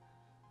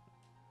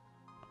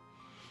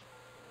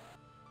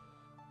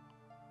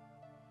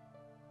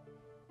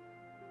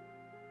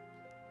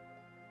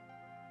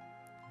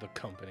 The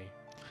company.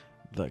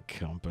 The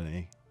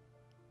company.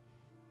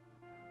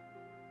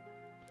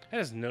 I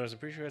just noticed. I'm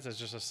pretty sure that's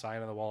just a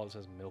sign on the wall that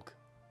says milk.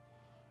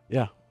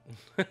 Yeah.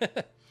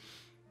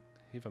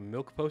 You have a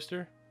milk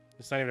poster?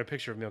 It's not even a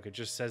picture of milk. It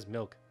just says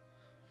milk.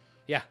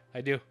 Yeah,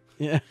 I do.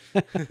 Yeah.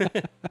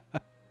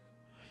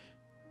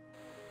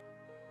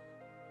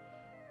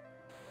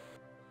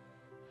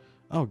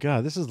 Oh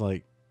god, this is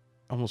like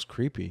almost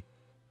creepy.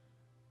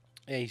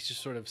 Yeah, he's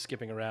just sort of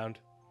skipping around.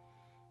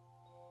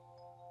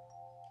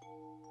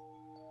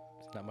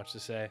 There's not much to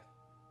say.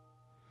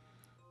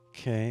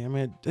 Okay, I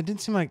mean, it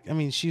didn't seem like. I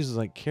mean, she was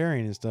like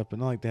carrying and stuff, but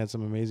not like they had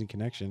some amazing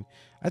connection.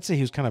 I'd say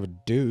he was kind of a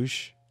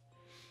douche,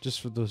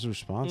 just for those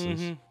responses.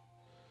 Mm-hmm.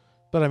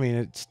 But I mean,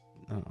 it's.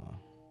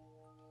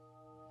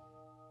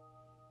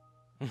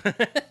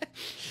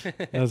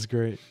 That's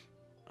great.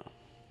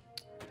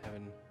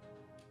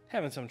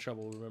 Having some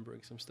trouble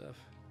remembering some stuff.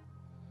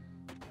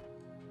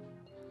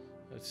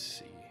 Let's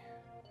see.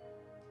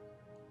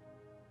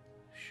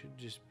 Should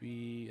just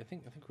be. I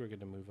think we're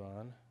good to move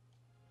on.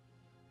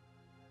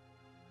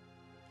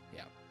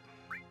 Yeah.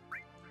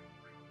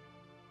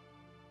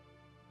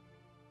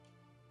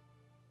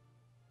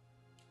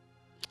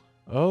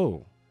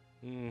 Oh.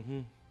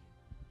 Mm-hmm.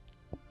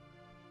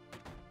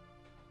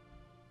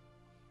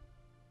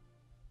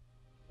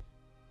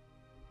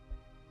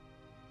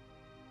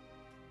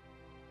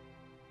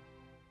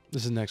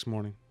 This is next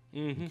morning.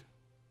 Mm-hmm.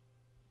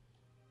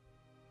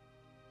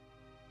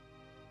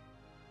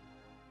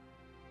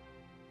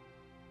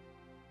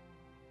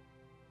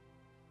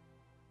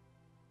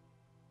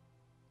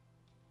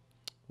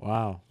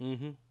 Wow.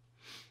 Mm-hmm.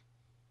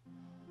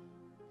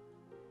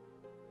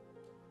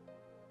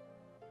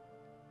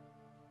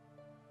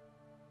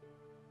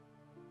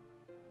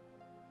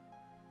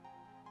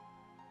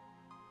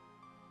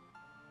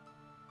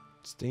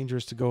 It's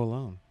dangerous to go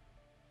alone.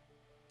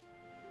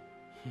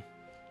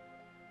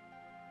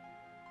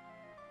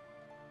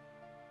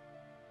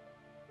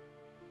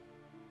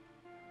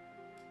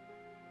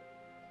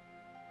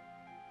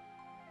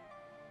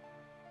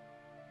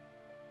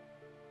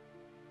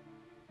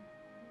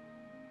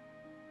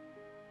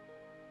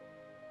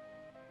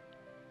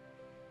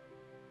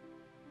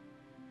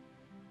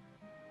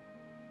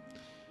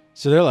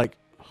 So they're like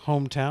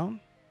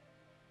hometown.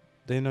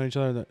 They know each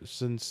other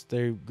since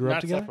they grew up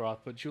together. Not Sephiroth,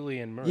 but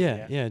Julie and Murray.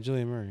 Yeah,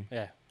 Julie and Murray.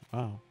 Yeah.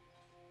 Wow.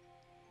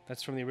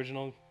 That's from the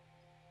original.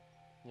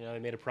 You know, they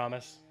made a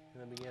promise in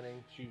the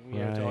beginning.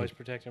 To always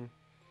protect him.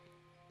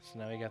 So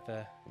now we got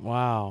the.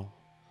 Wow.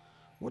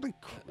 What a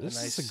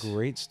this is a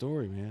great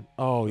story, man.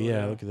 Oh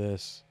yeah, look at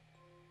this.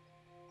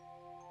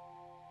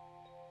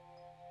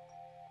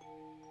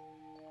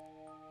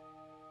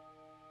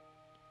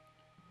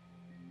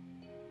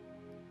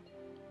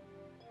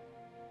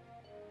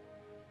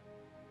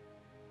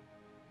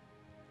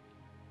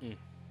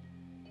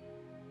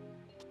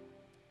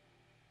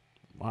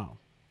 Wow.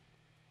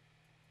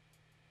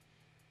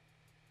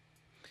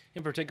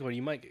 In particular,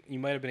 you might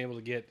have been able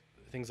to get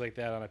things like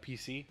that on a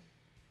PC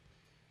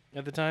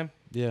at the time.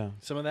 Yeah.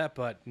 Some of that,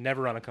 but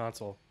never on a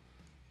console.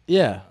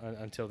 Yeah.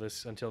 Until the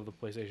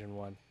PlayStation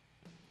 1.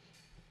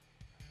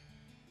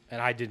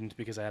 And I didn't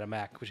because I had a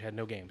Mac which had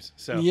no games.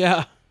 So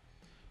yeah.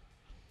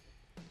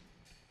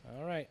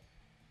 All right.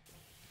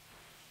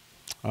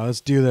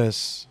 Let's do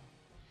this.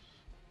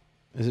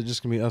 Is it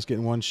just gonna be us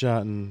getting one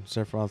shot and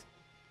Sephiroth?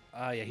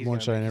 Yeah, he's one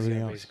shot and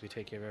everything else. Basically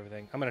take care of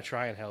everything. I'm gonna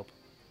try and help.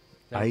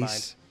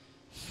 Ice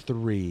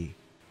 3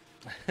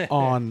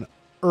 on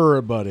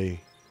everybody.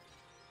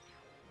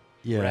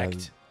 Yeah.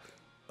 Wrecked.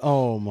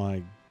 Oh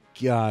my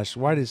gosh!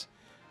 Why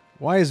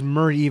is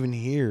Murray even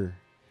here?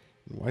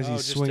 Why is he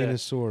swinging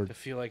his sword? To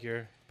feel like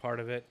you're part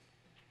of it.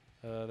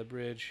 The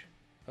bridge.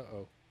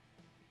 Uh-oh.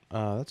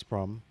 That's a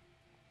problem.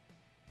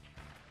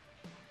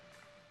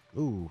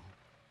 Ooh.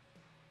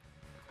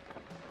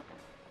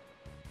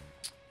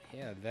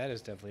 Yeah, that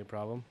is definitely a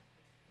problem.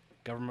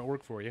 Government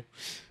work for you.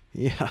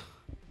 Yeah.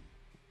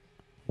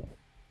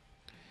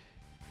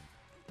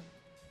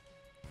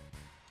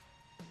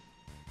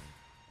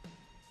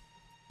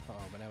 Oh,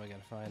 but now we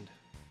gotta find.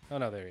 Oh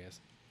no, there he is.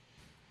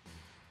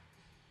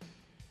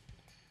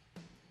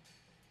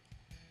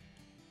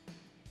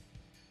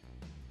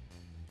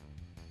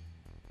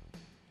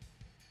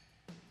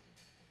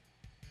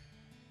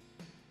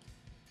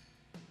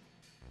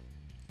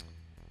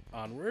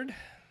 Onward.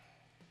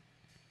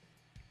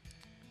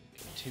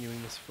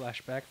 Continuing this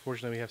flashback.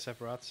 Fortunately, we have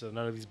Sephiroth, so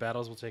none of these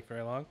battles will take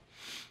very long.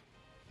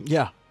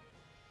 Yeah.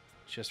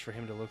 Just for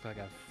him to look like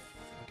a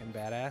fucking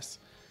badass.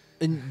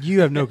 And you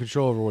have no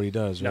control over what he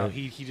does, right? No,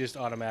 he just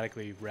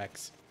automatically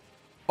wrecks.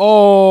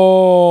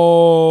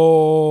 Oh,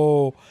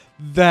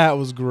 that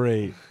was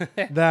great.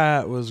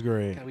 That was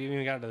great. God, we haven't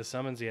even gotten to the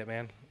summons yet,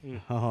 man.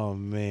 Oh,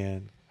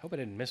 man. Hope I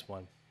didn't miss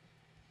one.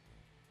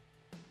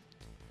 I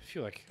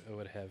feel like I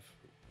would have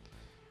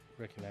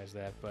recognized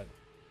that, but...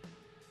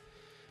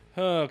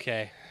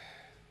 Okay.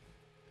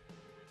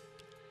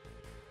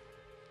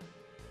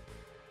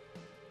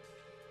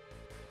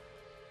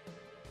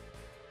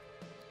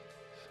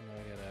 So now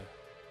I gotta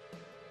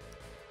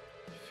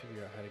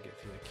figure out how to get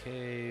through the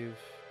cave.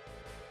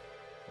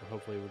 Or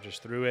hopefully we're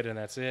just through it and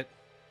that's it.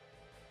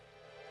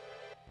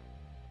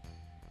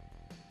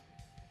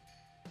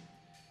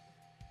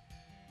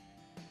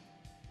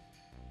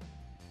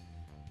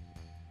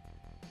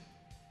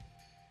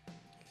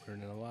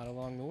 Learning a lot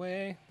along the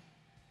way.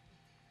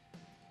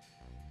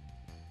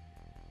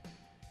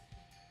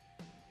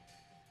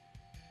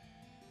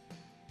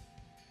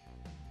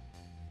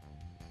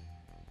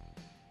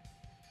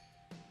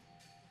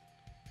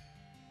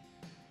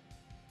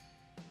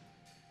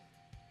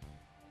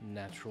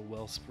 Natural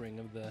wellspring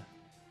of the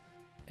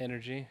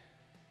energy.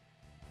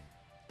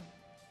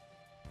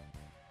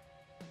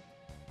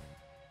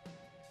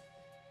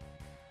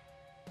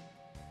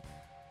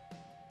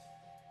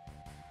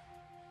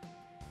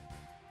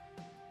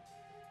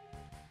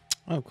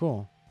 Oh,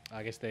 cool.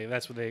 I guess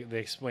that's what they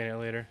explain it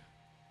later.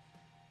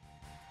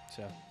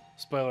 So,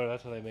 spoiler,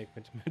 that's how they make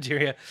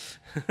materia.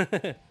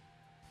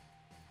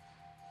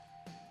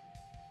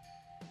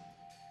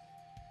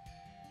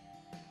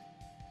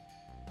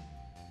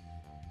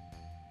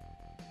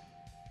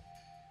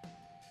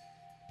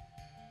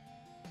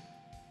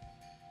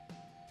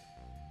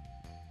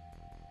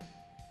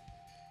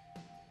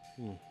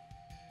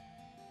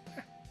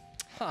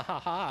 Ha ha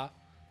ha.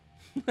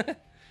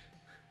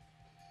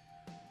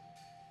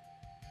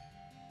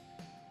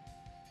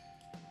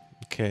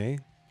 Okay.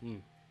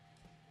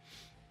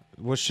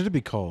 What should it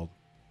be called?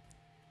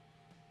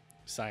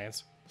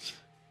 Science.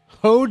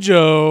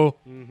 Hojo.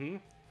 Mm-hmm.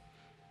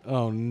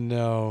 Oh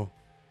no.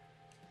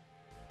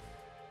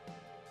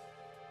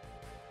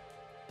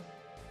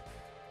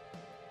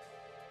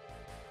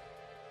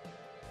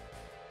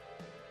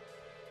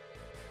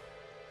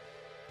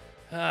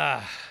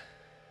 Ah.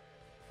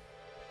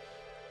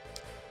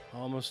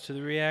 Almost to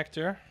the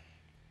reactor.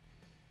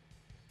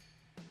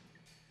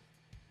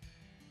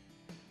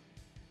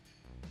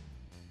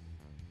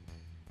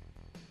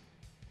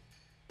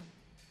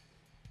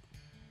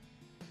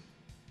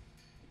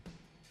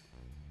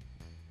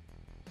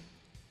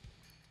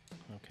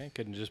 Okay,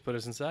 couldn't just put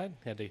us inside.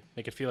 Had to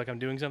make it feel like I'm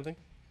doing something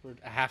for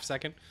a half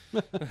second.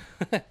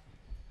 It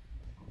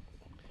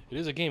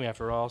is a game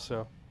after all,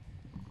 so.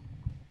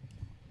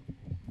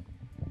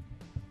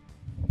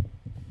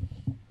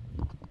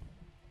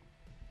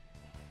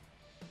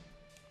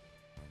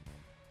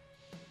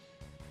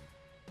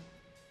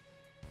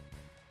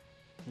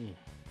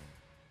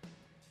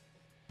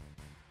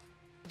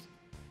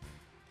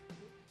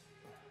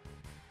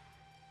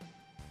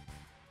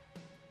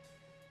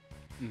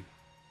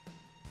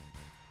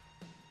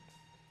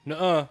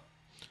 Nuh-uh.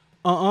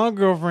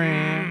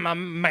 Girlfriend.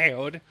 I'm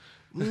mad.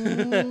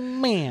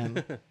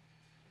 Man.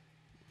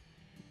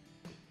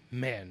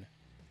 Man.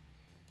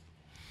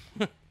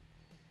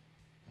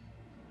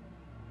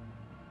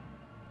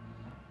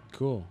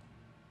 Cool.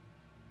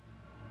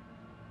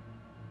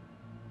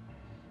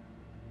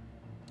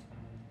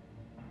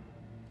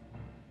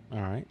 All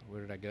right.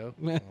 Where did I go?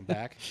 I'm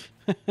back.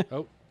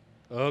 Oh,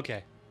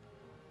 okay.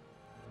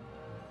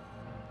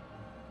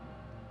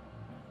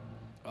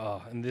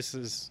 Oh, and this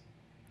is...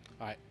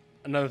 All right.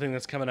 Another thing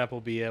that's coming up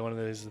will be one of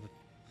those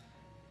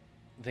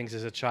things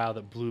as a child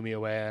that blew me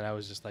away, and I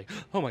was just like,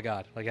 oh my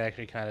god. Like, I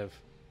actually kind of...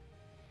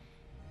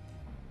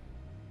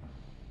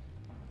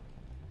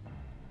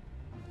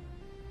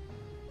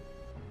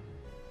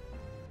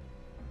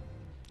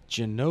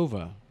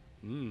 Genova.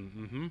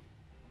 Mm-hmm.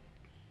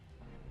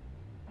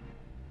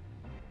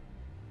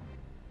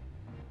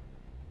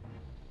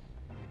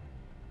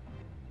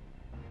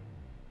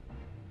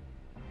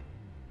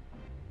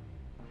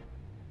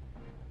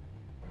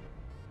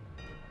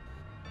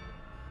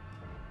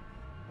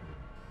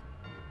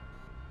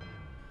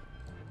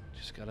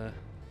 Just gotta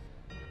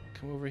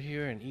come over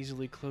here and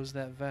easily close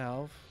that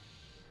valve.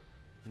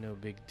 No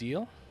big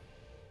deal.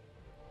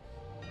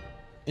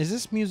 Is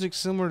this music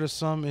similar to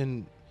some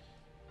in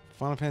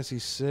Final Fantasy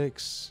VI?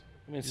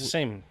 I mean, it's the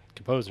same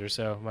composer,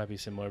 so it might be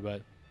similar,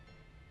 but...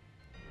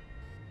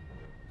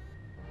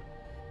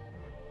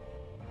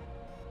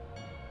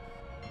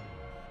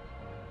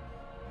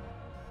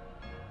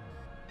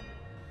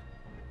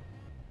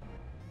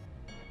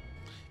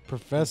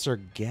 Professor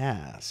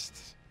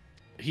Gast.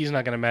 He's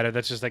not going to matter.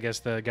 That's just, I guess,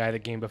 the guy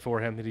that came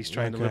before him that he's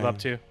trying to live up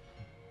to.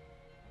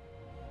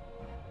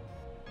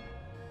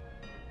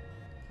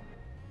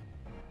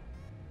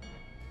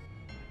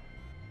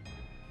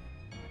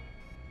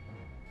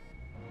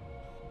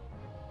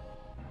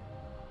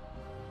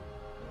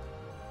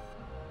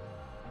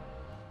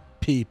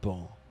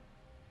 People.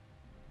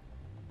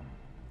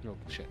 Oh,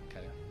 shit.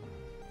 Okay.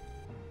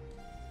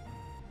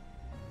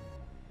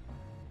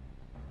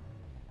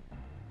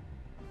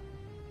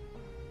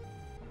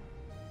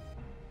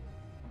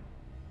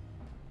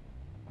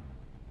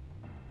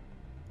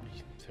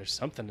 There's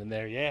something in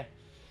there, yeah.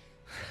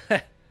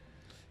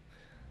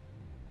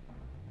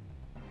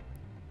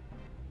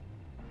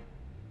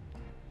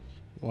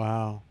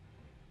 Wow.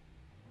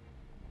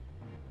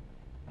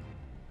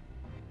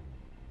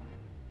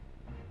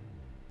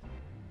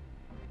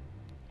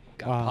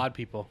 Got Wow. pod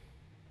people.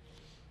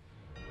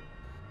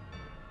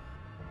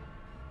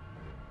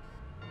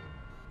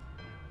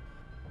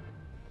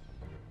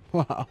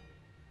 Wow.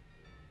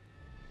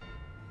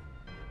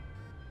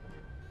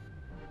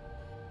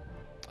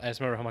 I just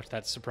remember how much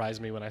that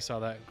surprised me when I saw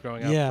that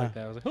growing up. Yeah. Like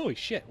that. I was like, holy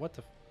shit, what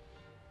the...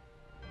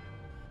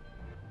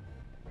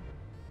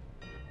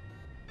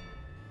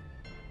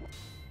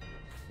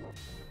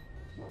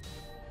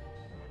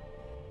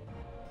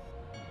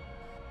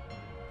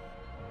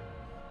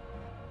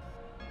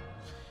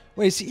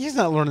 Wait, see, he's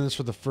not learning this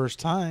for the first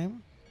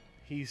time.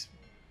 He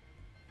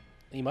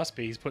must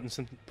be. He's putting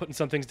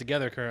some things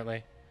together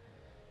currently.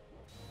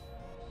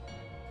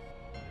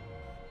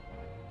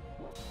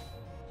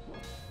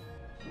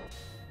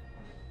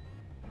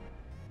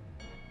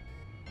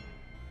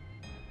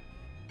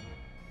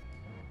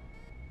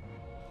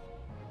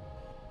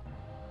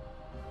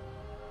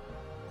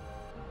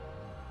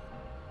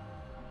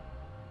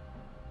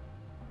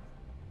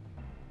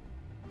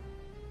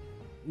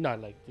 Not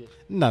like this.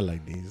 Not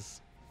like these.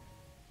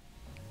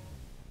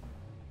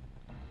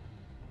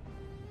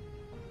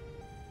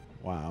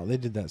 Wow, they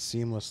did that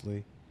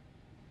seamlessly.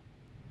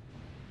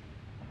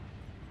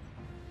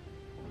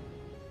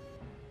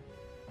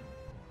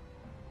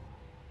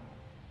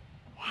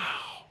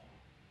 Wow.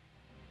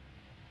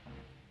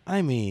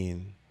 I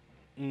mean...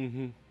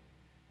 Mm-hmm.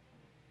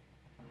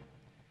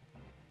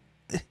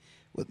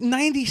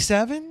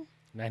 97?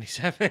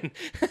 97.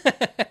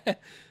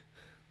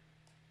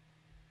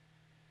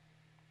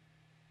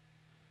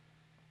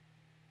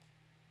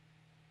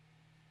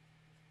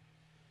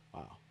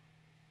 Wow.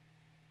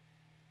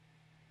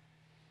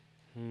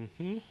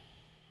 Mm-hmm.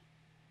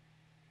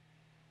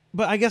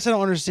 But I guess I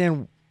don't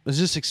understand. Is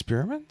this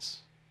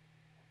experiments?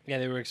 Yeah,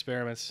 they were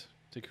experiments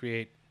to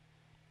create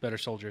better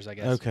soldiers, I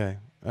guess. Okay.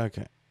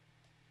 Okay.